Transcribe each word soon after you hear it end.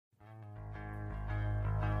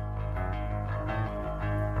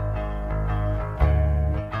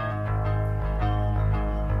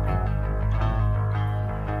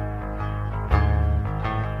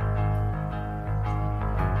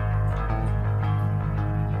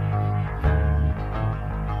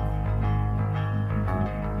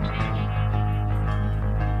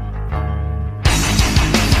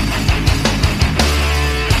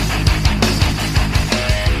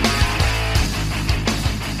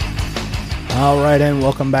All right, and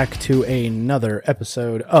welcome back to another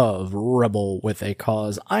episode of Rebel with a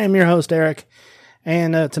Cause. I am your host, Eric,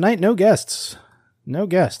 and tonight, no guests. No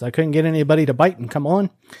guest. I couldn't get anybody to bite and come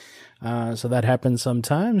on, so that happens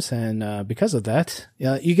sometimes, and because of that,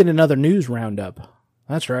 you get another news roundup.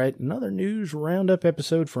 That's right, another news roundup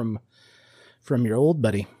episode from your old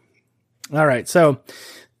buddy. All right, so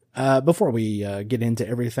before we get into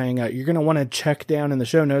everything, you're going to want to check down in the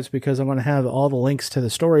show notes because I'm going to have all the links to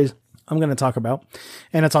the stories I'm going to talk about,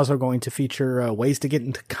 and it's also going to feature ways to get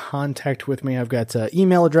into contact with me. I've got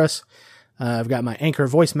email address. I've got my Anchor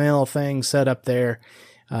voicemail thing set up there.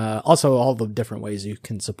 Also, all the different ways you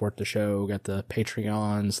can support the show. Got the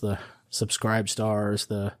Patreons, the Subscribe Stars,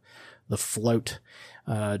 the Float,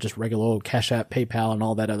 just regular old Cash App, PayPal, and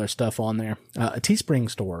all that other stuff on there. A Teespring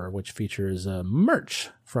store, which features merch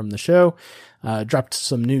from the show. Dropped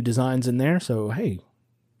some new designs in there, so hey,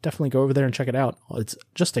 definitely go over there and check it out. It's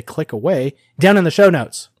just a click away down in the show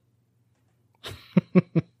notes.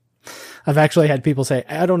 I've actually had people say,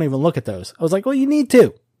 I don't even look at those. I was like, well, you need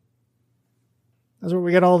to. That's where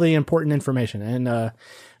we get all the important information. And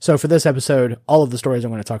so for this episode, all of the stories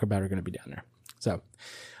I'm going to talk about are going to be down there. So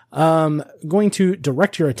going to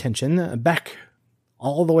direct your attention back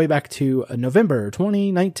all the way back to November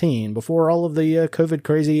 2019, before all of the COVID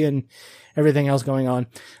crazy and everything else going on.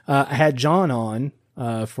 I had John on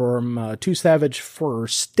from Too Savage for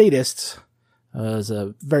Statists. Is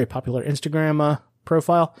a very popular Instagram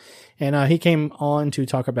profile, and he came on to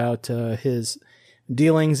talk about his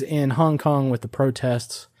dealings in Hong Kong with the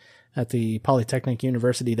protests at the Polytechnic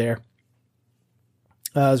University there.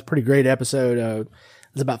 It was a pretty great episode.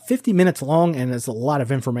 It's about 50 minutes long, and it's a lot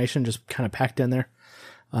of information just kind of packed in there.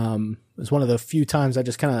 It's one of the few times I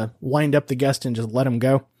just kind of wind up the guest and just let him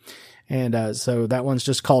go. And so that one's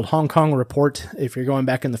just called Hong Kong Report. If you're going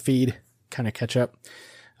back in the feed, kind of catch up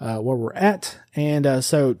where we're at. And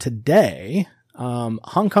so today,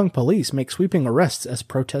 Hong Kong police make sweeping arrests as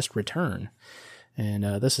protests return. And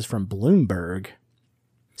this is from Bloomberg.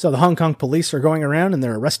 So the Hong Kong police are going around and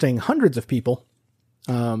they're arresting hundreds of people.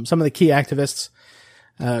 Some of the key activists,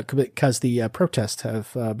 because the protests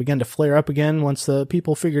have begun to flare up again once the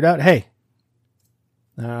people figured out, hey,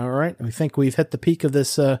 all right, we think we've hit the peak of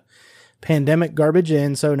this pandemic garbage,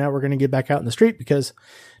 and so now we're going to get back out in the street because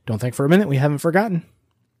don't think for a minute we haven't forgotten.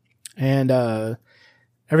 And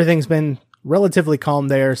everything's been relatively calm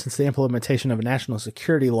there since the implementation of a national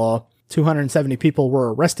security law. 270 people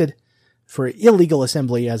were arrested for illegal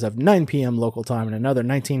assembly as of 9 p.m. local time, and another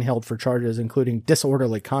 19 held for charges including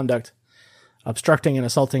disorderly conduct, obstructing and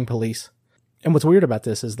assaulting police. And what's weird about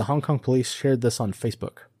this is the Hong Kong police shared this on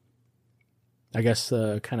Facebook. I guess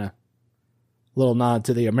kind of little nod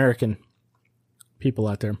to the American people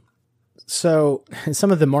out there. So in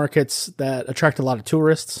some of the markets that attract a lot of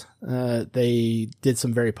tourists, they did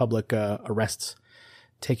some very public arrests,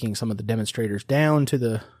 taking some of the demonstrators down to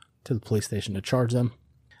the police station to charge them.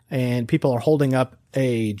 And people are holding up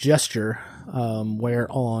a gesture where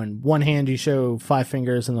on one hand you show 5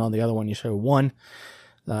 fingers and on the other one you show 1,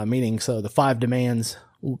 meaning so the 5 demands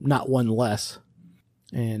not 1 less.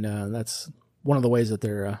 And that's one of the ways that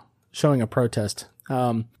they're showing a protest.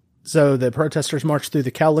 So the protesters marched through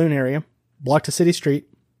the Kowloon area, blocked a city street,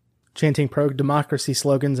 chanting pro-democracy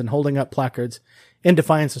slogans and holding up placards in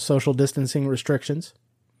defiance of social distancing restrictions.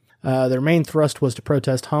 Their main thrust was to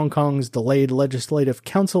protest Hong Kong's delayed legislative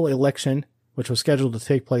council election, which was scheduled to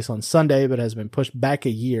take place on Sunday but has been pushed back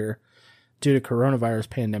a year due to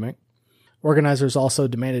coronavirus pandemic. Organizers also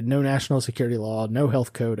demanded no national security law, no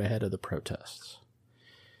health code ahead of the protests.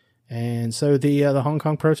 And so the Hong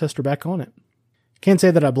Kong protests are back on it. Can't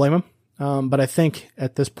say that I blame them, but I think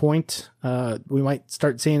at this point we might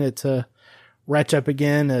start seeing it ratchet up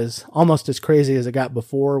again as almost as crazy as it got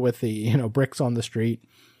before with the bricks on the street,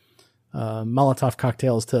 Molotov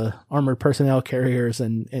cocktails to armored personnel carriers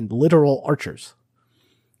and literal archers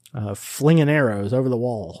flinging arrows over the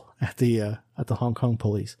wall at the Hong Kong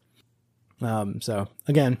police. So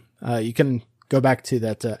again, you can go back to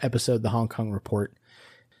that episode, the Hong Kong Report.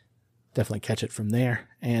 Definitely catch it from there.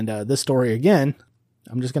 And this story again,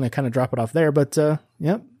 I'm just going to kind of drop it off there. But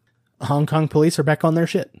yep, Hong Kong police are back on their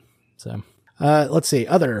shit. So let's see,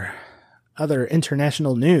 other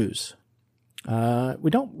international news. We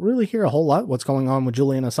don't really hear a whole lot what's going on with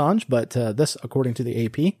Julian Assange, but this, according to the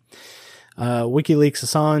AP, WikiLeaks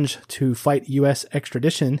Assange to fight U.S.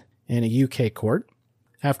 extradition in a UK court.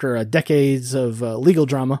 After decades of legal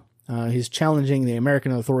drama, he's challenging the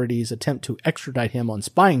American authorities' attempt to extradite him on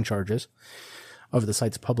spying charges over the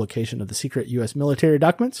site's publication of the secret U.S. military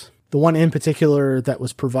documents. The one in particular that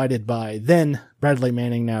was provided by then Bradley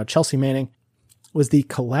Manning, now Chelsea Manning, was the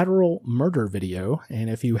Collateral Murder video. And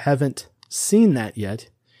if you haven't seen that yet,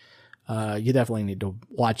 you definitely need to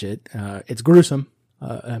watch it. It's gruesome.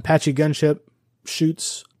 An Apache gunship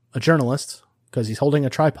shoots a journalist because he's holding a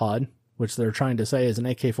tripod, which they're trying to say is an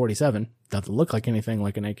AK-47. Doesn't look like anything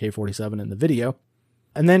like an AK-47 in the video.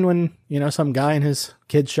 And then when, some guy and his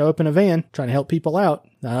kids show up in a van trying to help people out,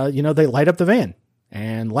 they light up the van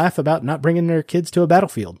and laugh about not bringing their kids to a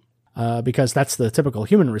battlefield. Because that's the typical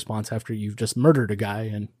human response after you've just murdered a guy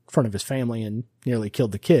in front of his family and nearly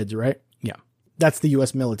killed the kids, right? Yeah. That's the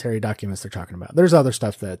U.S. military documents they're talking about. There's other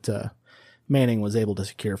stuff that Manning was able to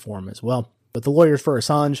secure for him as well. But the lawyers for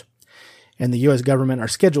Assange and the U.S. government are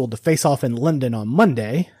scheduled to face off in London on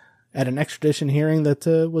Monday at an extradition hearing that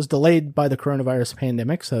was delayed by the coronavirus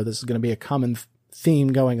pandemic. So this is going to be a common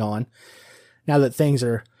theme going on. Now that things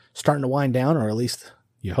are starting to wind down, or at least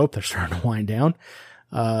you hope they're starting to wind down,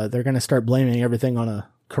 they're going to start blaming everything on a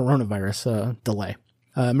coronavirus delay.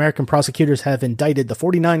 American prosecutors have indicted the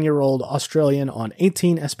 49-year-old Australian on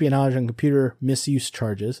 18 espionage and computer misuse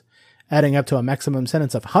charges, adding up to a maximum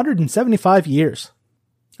sentence of 175 years.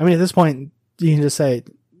 I mean, at this point, you can just say,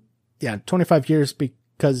 25 years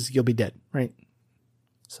because you'll be dead, right?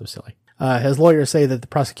 So silly. His lawyers say that the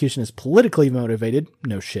prosecution is politically motivated.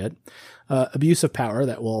 No shit. Abuse of power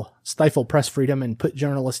that will stifle press freedom and put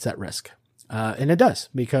journalists at risk. And it does,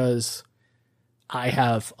 because I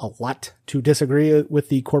have a lot to disagree with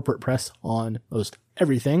the corporate press on most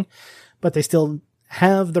everything, but they still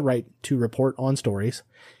have the right to report on stories,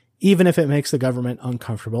 even if it makes the government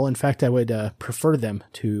uncomfortable. In fact, I would prefer them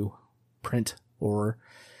to print or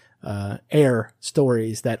air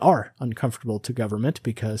stories that are uncomfortable to government,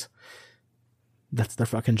 because that's their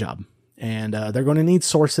fucking job. And they're going to need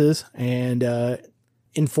sources and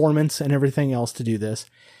informants and everything else to do this.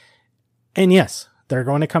 And yes, they're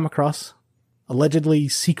going to come across allegedly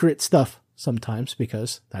secret stuff sometimes,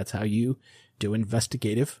 because that's how you do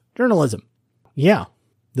investigative journalism. Yeah,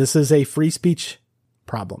 this is a free speech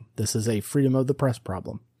problem. This is a freedom of the press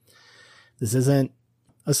problem. This isn't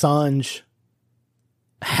Assange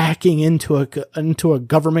hacking into a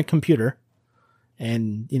government computer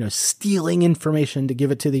and, stealing information to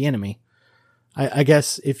give it to the enemy. I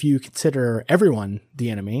guess if you consider everyone the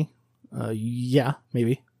enemy, yeah,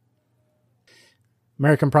 maybe.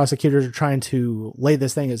 American prosecutors are trying to lay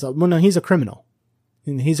this thing as, well, no, he's a criminal.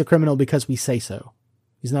 And he's a criminal because we say so.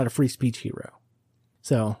 He's not a free speech hero.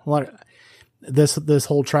 So a lot of this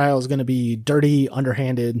whole trial is going to be dirty,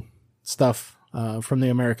 underhanded stuff from the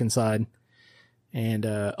American side. And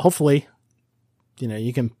hopefully,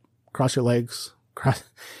 you can cross your legs, cross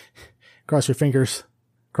your fingers,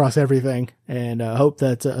 cross everything, and hope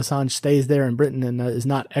that Assange stays there in Britain and is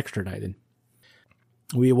not extradited.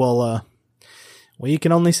 We will... you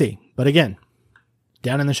can only see. But again,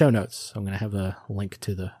 down in the show notes, I'm going to have a link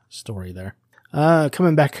to the story there.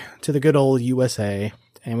 Coming back to the good old USA,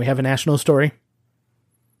 and we have a national story.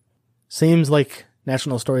 Seems like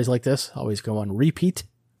national stories like this always go on repeat.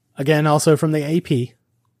 Again, also from the AP.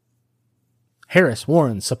 Harris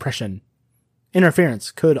warns suppression.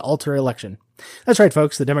 Interference could alter election. That's right,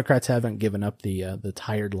 folks. The Democrats haven't given up the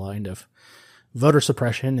tired line of voter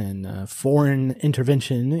suppression and foreign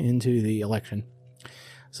intervention into the election.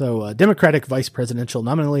 So Democratic vice presidential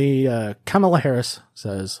nominee Kamala Harris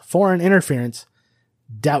says foreign interference,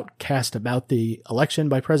 doubt cast about the election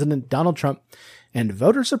by President Donald Trump, and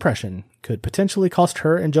voter suppression could potentially cost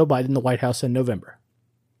her and Joe Biden the White House in November.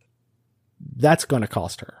 That's going to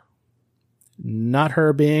cost her. Not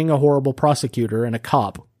her being a horrible prosecutor and a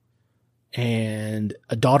cop and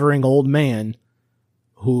a doddering old man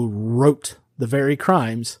who wrote the very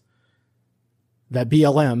crimes that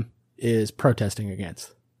BLM is protesting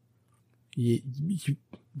against.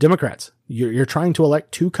 Democrats, you're trying to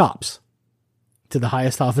elect two cops to the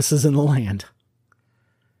highest offices in the land.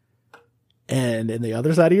 And in the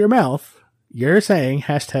other side of your mouth, you're saying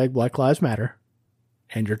hashtag Black Lives Matter,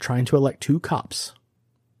 and you're trying to elect two cops.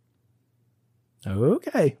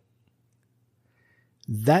 Okay.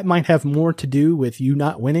 That might have more to do with you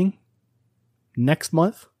not winning next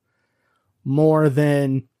month, more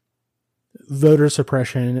than voter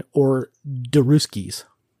suppression or Daruskis.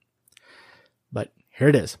 But here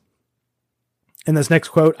it is. And this next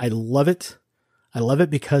quote, I love it. I love it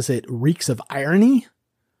because it reeks of irony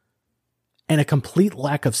and a complete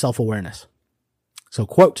lack of self-awareness. So,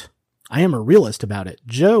 quote, I am a realist about it.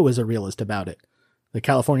 Joe is a realist about it, the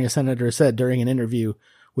California senator said during an interview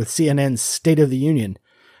with CNN's State of the Union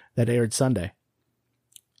that aired Sunday.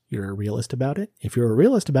 You're a realist about it? If you're a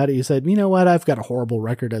realist about it, you said, you know what, I've got a horrible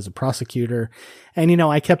record as a prosecutor. And,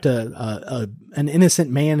 I kept an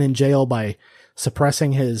innocent man in jail by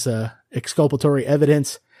suppressing his exculpatory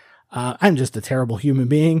evidence. I'm just a terrible human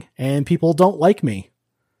being, and people don't like me.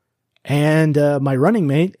 And my running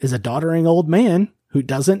mate is a doddering old man who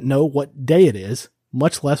doesn't know what day it is,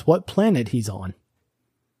 much less what planet he's on.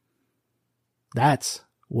 That's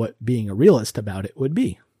what being a realist about it would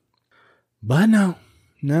be. But no,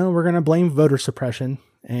 we're going to blame voter suppression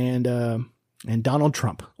and Donald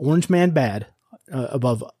Trump. Orange man bad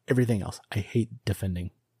above everything else. I hate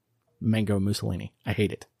defending Mango Mussolini. I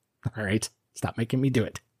hate it. All right. Stop making me do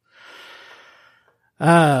it.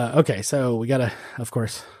 Okay. So we got to, of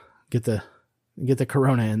course, get the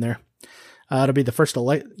corona in there. It'll be the first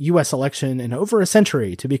U.S. election in over a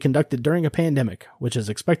century to be conducted during a pandemic, which is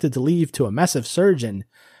expected to lead to a massive surge in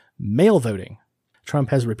mail voting. Trump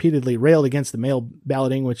has repeatedly railed against the mail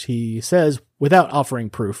balloting, which he says without offering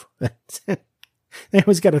proof. They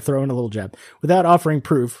always got to throw in a little jab. Without offering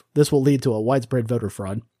proof, this will lead to a widespread voter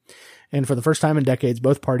fraud. And for the first time in decades,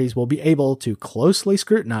 both parties will be able to closely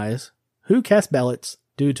scrutinize who cast ballots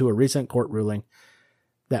due to a recent court ruling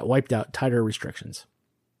that wiped out tighter restrictions.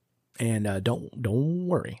 And don't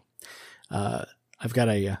worry, I've got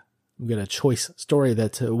a choice story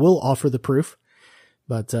that will offer the proof,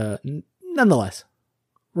 but nonetheless,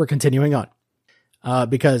 we're continuing on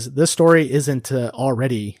because this story isn't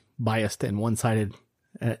already biased and one-sided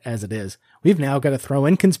as it is. We've now got to throw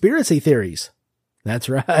in conspiracy theories. That's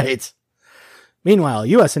right. Meanwhile,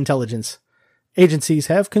 U.S. intelligence agencies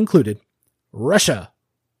have concluded Russia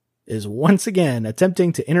is once again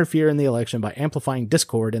attempting to interfere in the election by amplifying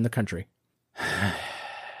discord in the country.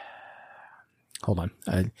 Hold on.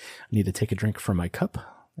 I need to take a drink from my cup.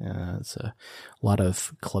 It's a lot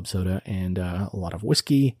of club soda and a lot of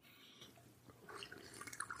whiskey.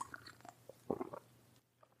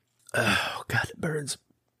 Oh, God, it burns.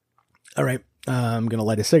 All right. I'm going to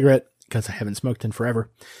light a cigarette because I haven't smoked in forever.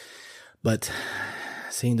 But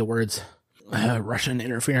seeing the words Russian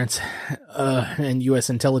interference and U.S.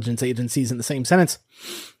 intelligence agencies in the same sentence.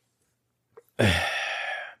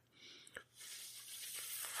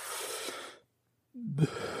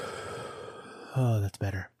 Oh, that's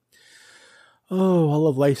better. Oh, all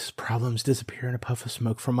of life's problems disappear in a puff of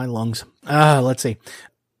smoke from my lungs. Let's see.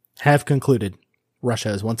 Have concluded. Russia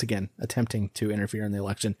is once again attempting to interfere in the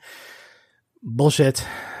election. Bullshit.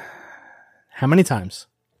 How many times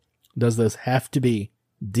does this have to be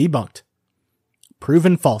debunked?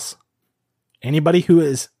 Proven false. Anybody who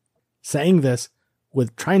is saying this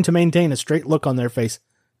with trying to maintain a straight look on their face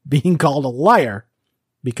being called a liar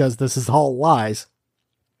because this is all lies.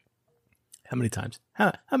 How many times?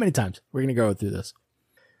 How many times? We're going to go through this.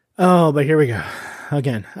 Oh, but here we go.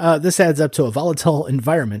 Again, this adds up to a volatile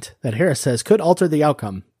environment that Harris says could alter the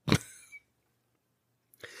outcome.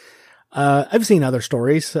 I've seen other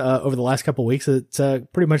stories over the last couple of weeks that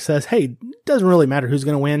pretty much says, hey, it doesn't really matter who's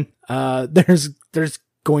going to win. There's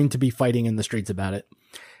going to be fighting in the streets about it.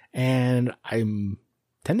 And I'm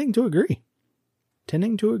tending to agree.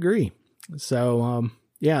 So,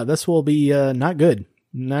 yeah, this will be not good.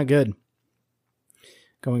 Not good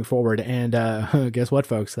going forward. And guess what,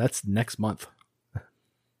 folks? That's next month.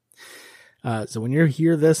 So when you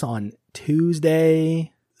hear this on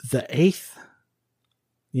Tuesday, the 8th,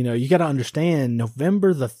 you know, you got to understand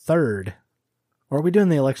November the 3rd, or are we doing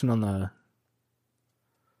the election on the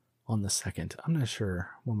 2nd? I'm not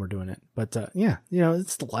sure when we're doing it, but, yeah, you know,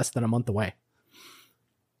 it's less than a month away.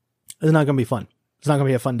 It's not going to be fun. It's not going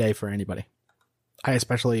to be a fun day for anybody. I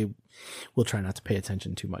especially will try not to pay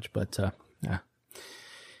attention too much, but, yeah,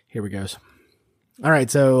 here we goes. All right.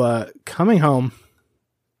 So, coming home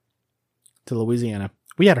to Louisiana,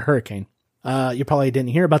 we had a hurricane. You probably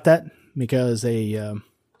didn't hear about that because a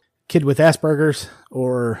kid with Asperger's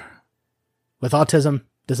or with autism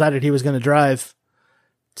decided he was going to drive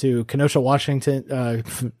to Kenosha, Wisconsin,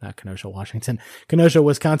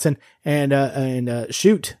 and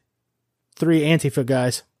shoot 3 Antifa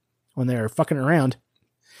guys when they were fucking around.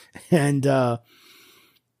 And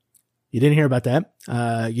you didn't hear about that.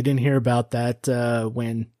 You didn't hear about that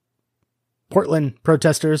when Portland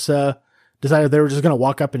protesters decided they were just going to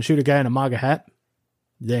walk up and shoot a guy in a MAGA hat.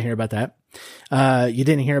 You didn't hear about that. You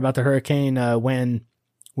didn't hear about the hurricane when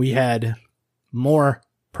we had more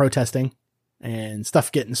protesting and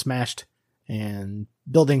stuff getting smashed and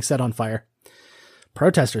buildings set on fire.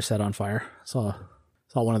 Protesters set on fire. Saw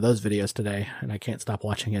one of those videos today, and I can't stop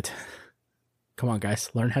watching it. Come on,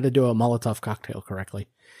 guys. Learn how to do a Molotov cocktail correctly.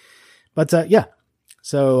 But, yeah.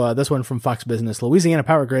 So, this one from Fox Business. Louisiana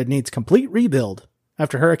power grid needs complete rebuild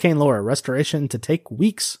after Hurricane Laura. Restoration to take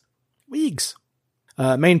weeks.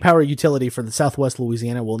 Main power utility for the Southwest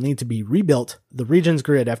Louisiana will need to be rebuilt. The region's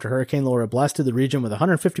grid after Hurricane Laura blasted the region with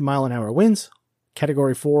 150-mile-an-hour winds,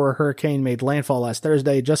 Category 4 hurricane made landfall last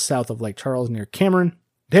Thursday just south of Lake Charles near Cameron,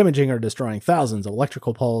 damaging or destroying thousands of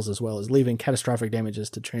electrical poles as well as leaving catastrophic damages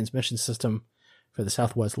to transmission system for the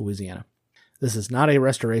southwest Louisiana. This is not a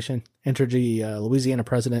restoration. Entergy Louisiana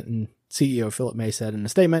president and CEO Philip May said in a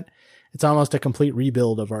statement, "It's almost a complete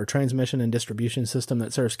rebuild of our transmission and distribution system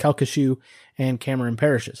that serves Calcasieu and Cameron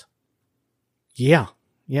parishes." Yeah,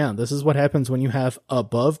 this is what happens when you have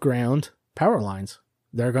above ground power lines.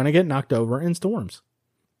 They're going to get knocked over in storms.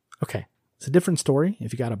 Okay, it's a different story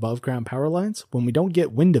if you got above ground power lines when we don't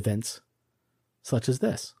get wind events such as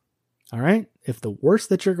this. All right, if the worst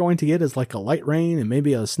that you're going to get is like a light rain and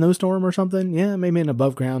maybe a snowstorm or something, yeah, maybe an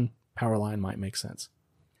above ground power line might make sense.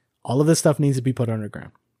 All of this stuff needs to be put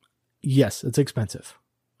underground. Yes, it's expensive,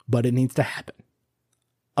 but it needs to happen.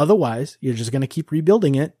 Otherwise, you're just going to keep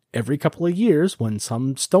rebuilding it every couple of years when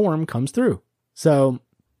some storm comes through. So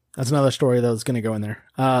that's another story that's going to go in there.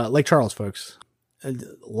 Lake Charles, folks. A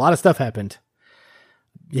lot of stuff happened.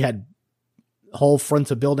 You had whole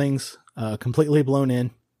fronts of buildings completely blown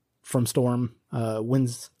in from storm,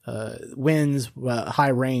 winds, high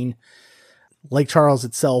rain. Lake Charles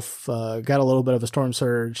itself got a little bit of a storm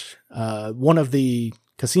surge. One of the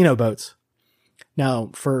casino boats.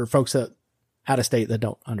 Now, for folks that out of state that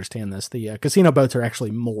don't understand this, the casino boats are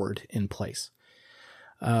actually moored in place.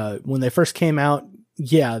 When they first came out,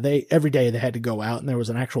 every day they had to go out and there was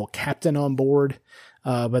an actual captain on board,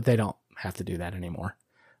 but they don't have to do that anymore.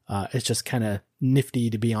 It's just kind of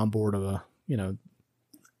nifty to be on board of a,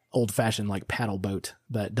 old fashioned like paddle boat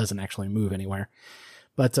that doesn't actually move anywhere.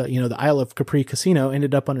 But, the Isle of Capri Casino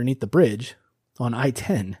ended up underneath the bridge on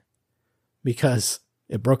I-10 because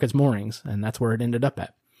it broke its moorings and that's where it ended up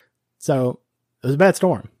at. So it was a bad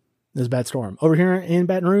storm. Over here in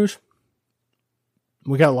Baton Rouge,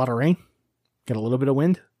 we got a lot of rain, got a little bit of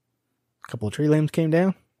wind, a couple of tree limbs came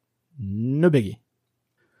down. No biggie.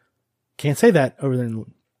 Can't say that over there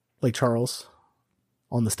in Lake Charles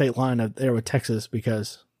on the state line of there with Texas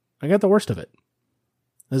because I got the worst of it.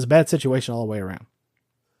 It was a bad situation all the way around.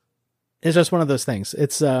 It's just one of those things.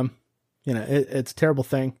 It's, it's a terrible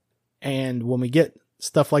thing. And when we get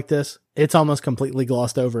stuff like this, it's almost completely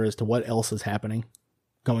glossed over as to what else is happening,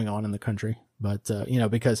 going on in the country. But,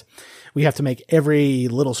 because we have to make every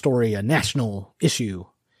little story a national issue.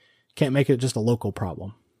 Can't make it just a local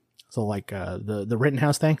problem. So like, the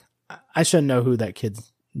Rittenhouse thing, I shouldn't know who that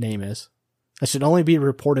kid's name is. That should only be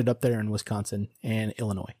reported up there in Wisconsin and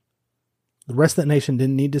Illinois. The rest of the nation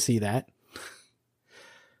didn't need to see that. The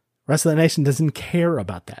rest of the nation doesn't care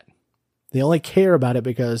about that. They only care about it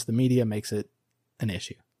because the media makes it an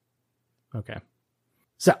issue. Okay.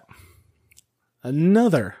 So,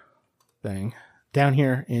 another thing down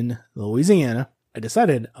here in Louisiana, I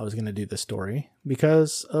decided I was going to do this story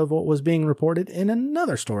because of what was being reported in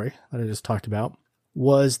another story that I just talked about,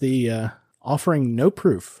 was the offering no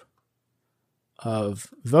proof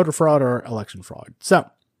of voter fraud or election fraud. So,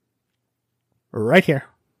 right here,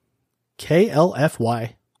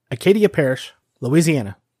 KLFY, Acadia Parish,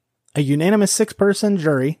 Louisiana. A unanimous 6-person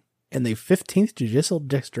jury in the 15th Judicial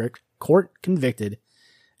District Court convicted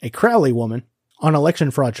a Crowley woman on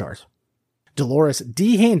election fraud charges. Dolores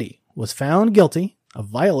D. Handy was found guilty of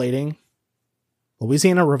violating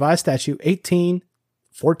Louisiana Revised Statute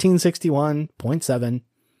 1461.7,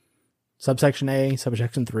 subsection A,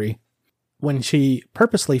 subsection 3, when she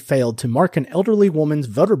purposely failed to mark an elderly woman's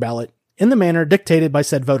voter ballot in the manner dictated by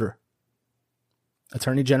said voter.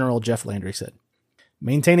 Attorney General Jeff Landry said,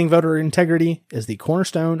 "Maintaining voter integrity is the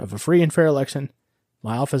cornerstone of a free and fair election.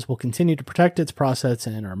 My office will continue to protect its process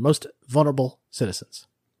and our most vulnerable citizens."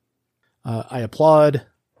 I applaud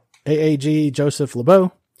AAG Joseph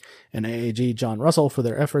LeBeau and AAG John Russell for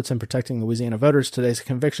their efforts in protecting Louisiana voters. Today's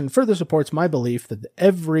conviction further supports my belief that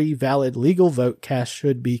every valid legal vote cast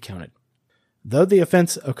should be counted. Though the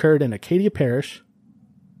offense occurred in Acadia Parish,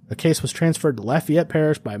 the case was transferred to Lafayette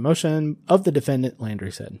Parish by motion of the defendant,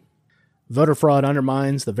 Landry said. Voter fraud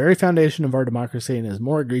undermines the very foundation of our democracy and is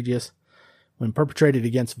more egregious when perpetrated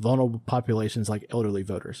against vulnerable populations like elderly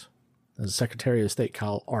voters, as Secretary of State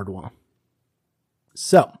Kyle Ardoin.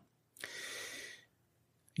 So,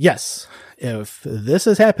 yes, if this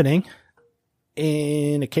is happening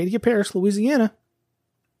in Acadia Parish, Louisiana,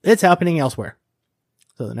 it's happening elsewhere.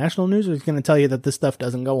 So the national news is going to tell you that this stuff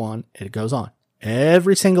doesn't go on. It goes on.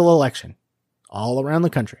 Every single election, all around the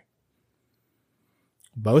country.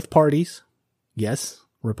 Both parties, yes,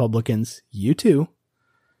 Republicans, you too,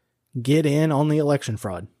 get in on the election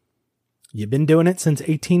fraud. You've been doing it since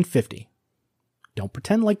 1850. Don't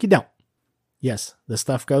pretend like you don't. Yes, this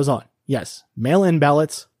stuff goes on. Yes, mail-in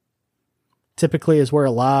ballots typically is where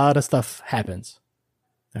a lot of stuff happens.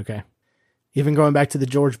 Okay? Even going back to the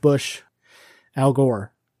George Bush, Al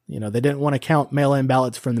Gore, they didn't want to count mail-in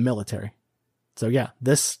ballots from the military. So yeah,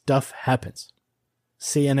 this stuff happens.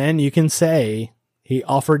 CNN, you can say he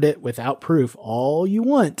offered it without proof all you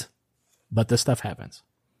want, but this stuff happens.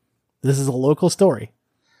 This is a local story.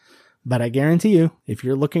 But I guarantee you, if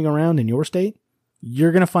you're looking around in your state,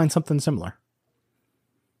 you're going to find something similar.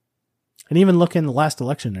 And even look in the last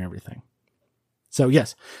election and everything. So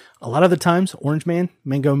yes, a lot of the times, Orange Man,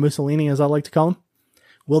 Mango Mussolini, as I like to call him,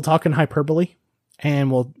 we'll talk in hyperbole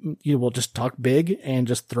and we'll just talk big and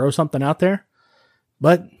just throw something out there.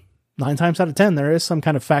 But 9 times out of 10, there is some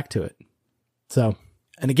kind of fact to it. So,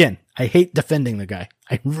 and again, I hate defending the guy.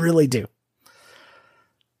 I really do.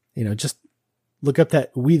 Just look up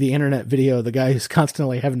that We the Internet video of the guy who's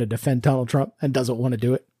constantly having to defend Donald Trump and doesn't want to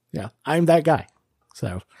do it. Yeah, I'm that guy.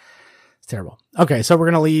 So it's terrible. Okay, so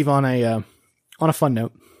we're going to leave on a fun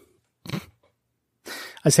note.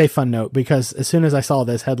 I say fun note because as soon as I saw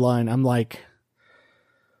this headline, I'm like,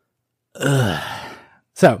 ugh.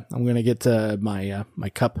 So I'm going to get my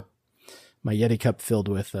cup, my Yeti cup filled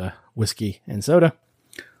with whiskey and soda.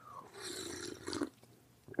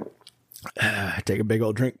 Take a big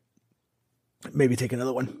old drink. Maybe take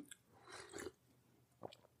another one.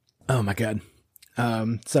 Oh my God.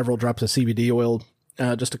 Several drops of CBD oil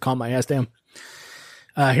just to calm my ass down.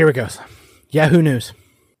 Here it goes. Yahoo News.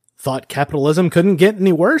 Thought capitalism couldn't get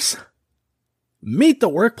any worse? Meet the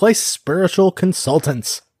workplace spiritual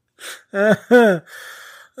consultants. Okay.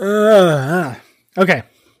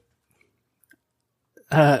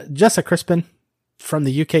 Jessa Crispin from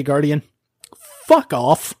the UK Guardian. Fuck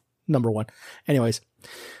off. Number 1. Anyways.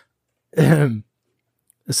 So I'm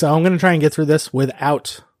going to try and get through this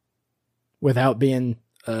without being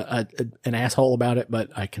an asshole about it, but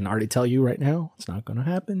I can already tell you right now, it's not going to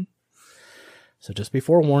happen. So just be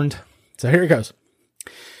forewarned. So here it goes.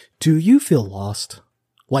 Do you feel lost?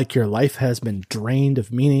 Like your life has been drained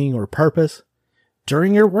of meaning or purpose?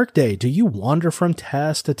 During your workday, do you wander from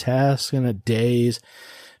task to task in a daze,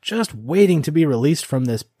 just waiting to be released from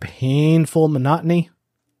this painful monotony?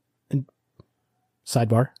 And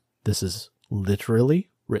sidebar, this is literally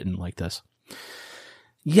written like this.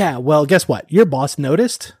 Yeah, well, guess what? Your boss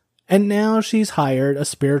noticed, and now she's hired a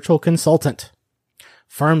spiritual consultant.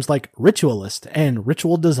 Firms like Ritualist and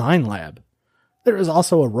Ritual Design Lab. There is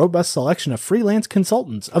also a robust selection of freelance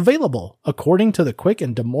consultants available, according to the quick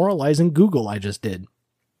and demoralizing Google I just did.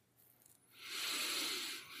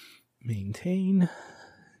 Maintain.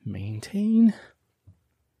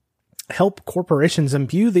 Help corporations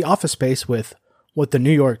imbue the office space with what the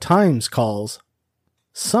New York Times calls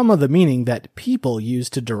some of the meaning that people use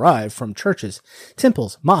to derive from churches,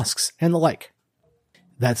 temples, mosques, and the like.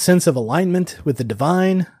 That sense of alignment with the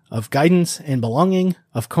divine, of guidance and belonging,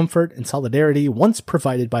 of comfort and solidarity once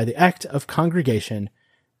provided by the act of congregation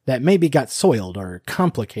that maybe got soiled or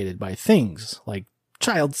complicated by things like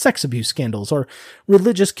child sex abuse scandals or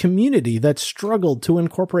religious community that struggled to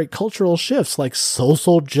incorporate cultural shifts like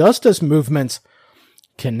social justice movements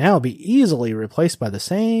can now be easily replaced by the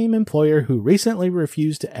same employer who recently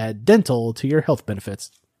refused to add dental to your health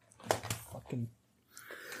benefits.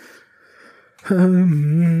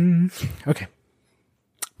 Okay.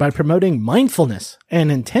 By promoting mindfulness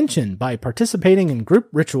and intention, by participating in group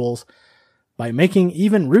rituals, by making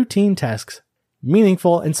even routine tasks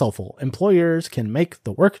meaningful and soulful, employers can make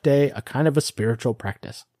the workday a kind of a spiritual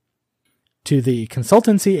practice. To the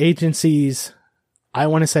consultancy agencies, I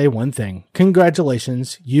want to say one thing.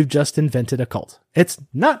 Congratulations, you've just invented a cult. It's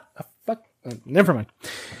not a fuck... never mind.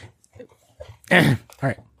 All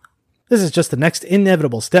right. This is just the next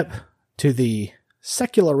inevitable step to the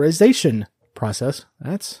secularization process.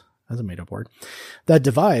 That's a made-up word. That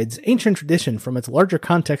divides ancient tradition from its larger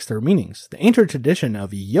context or meanings. The ancient tradition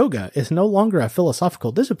of yoga is no longer a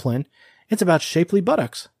philosophical discipline. It's about shapely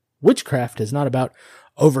buttocks. Witchcraft is not about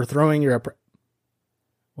overthrowing your...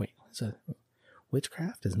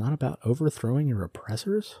 Witchcraft is not about overthrowing your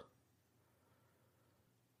oppressors?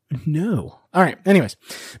 No. All right. Anyways,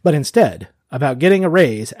 but instead about getting a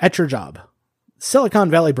raise at your job. Silicon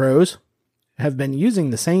Valley bros have been using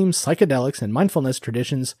the same psychedelics and mindfulness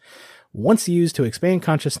traditions once used to expand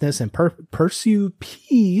consciousness and pursue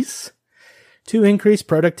peace to increase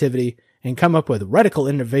productivity and come up with radical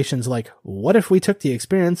innovations like, what if we took the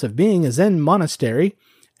experience of being a Zen monastery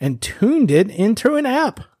and tuned it into an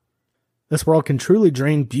app? This world can truly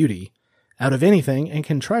drain beauty out of anything and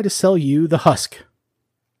can try to sell you the husk.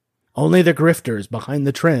 Only the grifters behind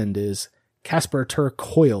the trend is Casper ter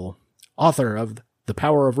Kuile, author of The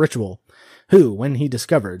Power of Ritual, who, when he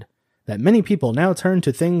discovered that many people now turn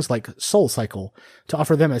to things like SoulCycle to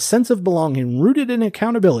offer them a sense of belonging rooted in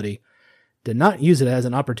accountability, did not use it as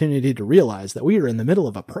an opportunity to realize that we are in the middle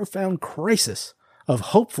of a profound crisis of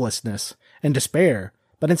hopelessness and despair,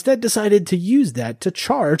 but instead decided to use that to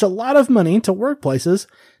charge a lot of money to workplaces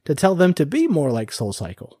to tell them to be more like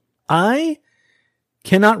SoulCycle. I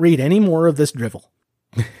cannot read any more of this drivel.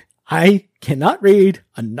 I cannot read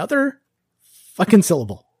another fucking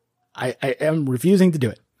syllable. I am refusing to do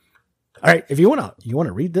it. All right, if you want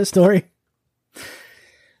to read this story,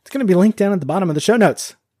 it's going to be linked down at the bottom of the show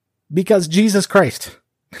notes. Because Jesus Christ.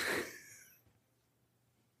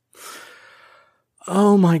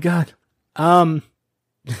 Oh my God.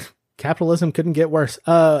 Capitalism couldn't get worse.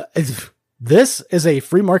 This is a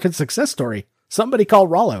free market success story. Somebody call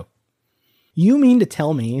Rollo. You mean to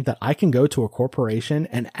tell me that I can go to a corporation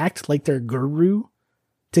and act like their guru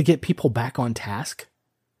to get people back on task?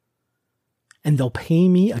 And they'll pay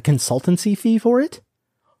me a consultancy fee for it?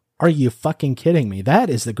 Are you fucking kidding me? That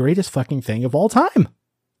is the greatest fucking thing of all time.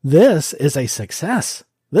 This is a success.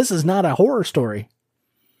 This is not a horror story.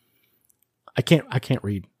 I can't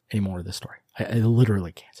read any more of this story. I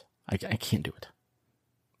literally can't. I can't do it.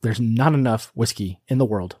 There's not enough whiskey in the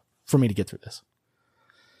world for me to get through this.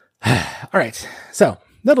 All right. So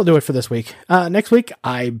that'll do it for this week. Next week,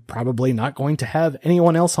 I'm probably not going to have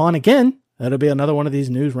anyone else on again. That'll be another one of these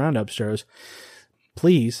news roundup shows.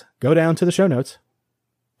 Please go down to the show notes.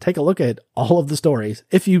 Take a look at all of the stories.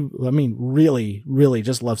 If you, really, really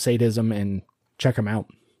just love sadism, and check them out.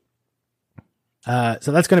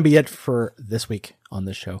 So that's going to be it for this week on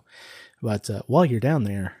this show. But while you're down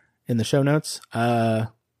there in the show notes,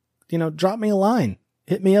 drop me a line.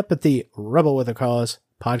 Hit me up at the Rebel with a Cause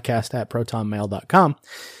podcast at protonmail.com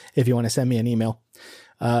if you want to send me an email.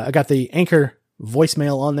 I got the Anchor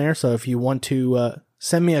voicemail on there. So if you want to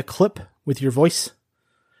send me a clip with your voice,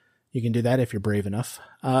 you can do that if you're brave enough.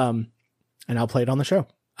 And I'll play it on the show.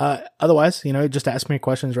 Otherwise, just ask me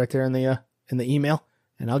questions right there in the email,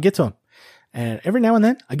 and I'll get to them. And every now and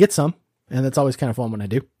then I get some, and that's always kind of fun when I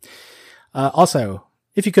do. Also,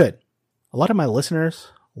 if you could, a lot of my listeners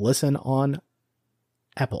listen on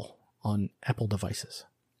Apple devices.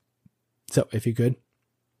 So if you could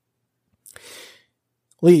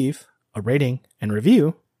leave a rating and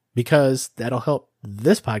review, because that'll help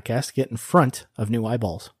this podcast get in front of new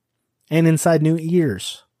eyeballs. And inside new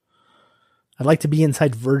ears. I'd like to be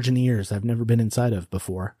inside virgin ears I've never been inside of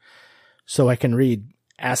before, so I can read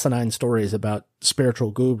asinine stories about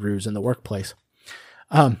spiritual gurus in the workplace.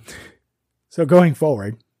 So going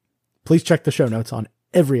forward, please check the show notes on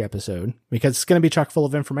every episode, because it's going to be chock full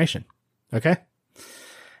of information. Okay?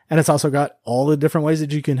 And it's also got all the different ways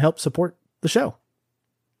that you can help support the show.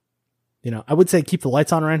 I would say keep the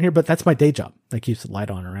lights on around here, but that's my day job that keeps the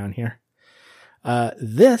light on around here.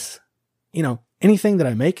 Anything that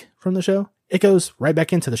I make from the show, it goes right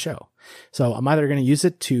back into the show. So I'm either going to use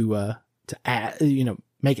it to add,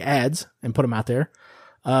 make ads and put them out there.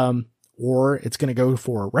 Or it's going to go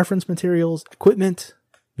for reference materials, equipment,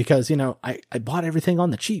 because, I bought everything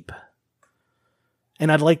on the cheap,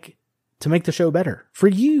 and I'd like to make the show better for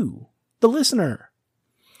you, the listener.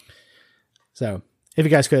 So if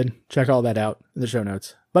you guys could check all that out in the show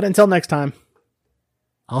notes, but until next time,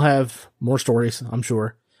 I'll have more stories, I'm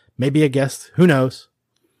sure. Maybe a guest. Who knows?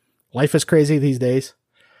 Life is crazy these days,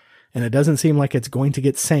 and it doesn't seem like it's going to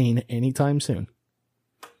get sane anytime soon.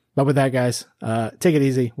 But with that, guys, take it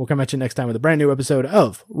easy. We'll come at you next time with a brand new episode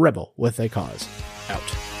of Rebel with a Cause.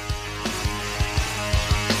 Out.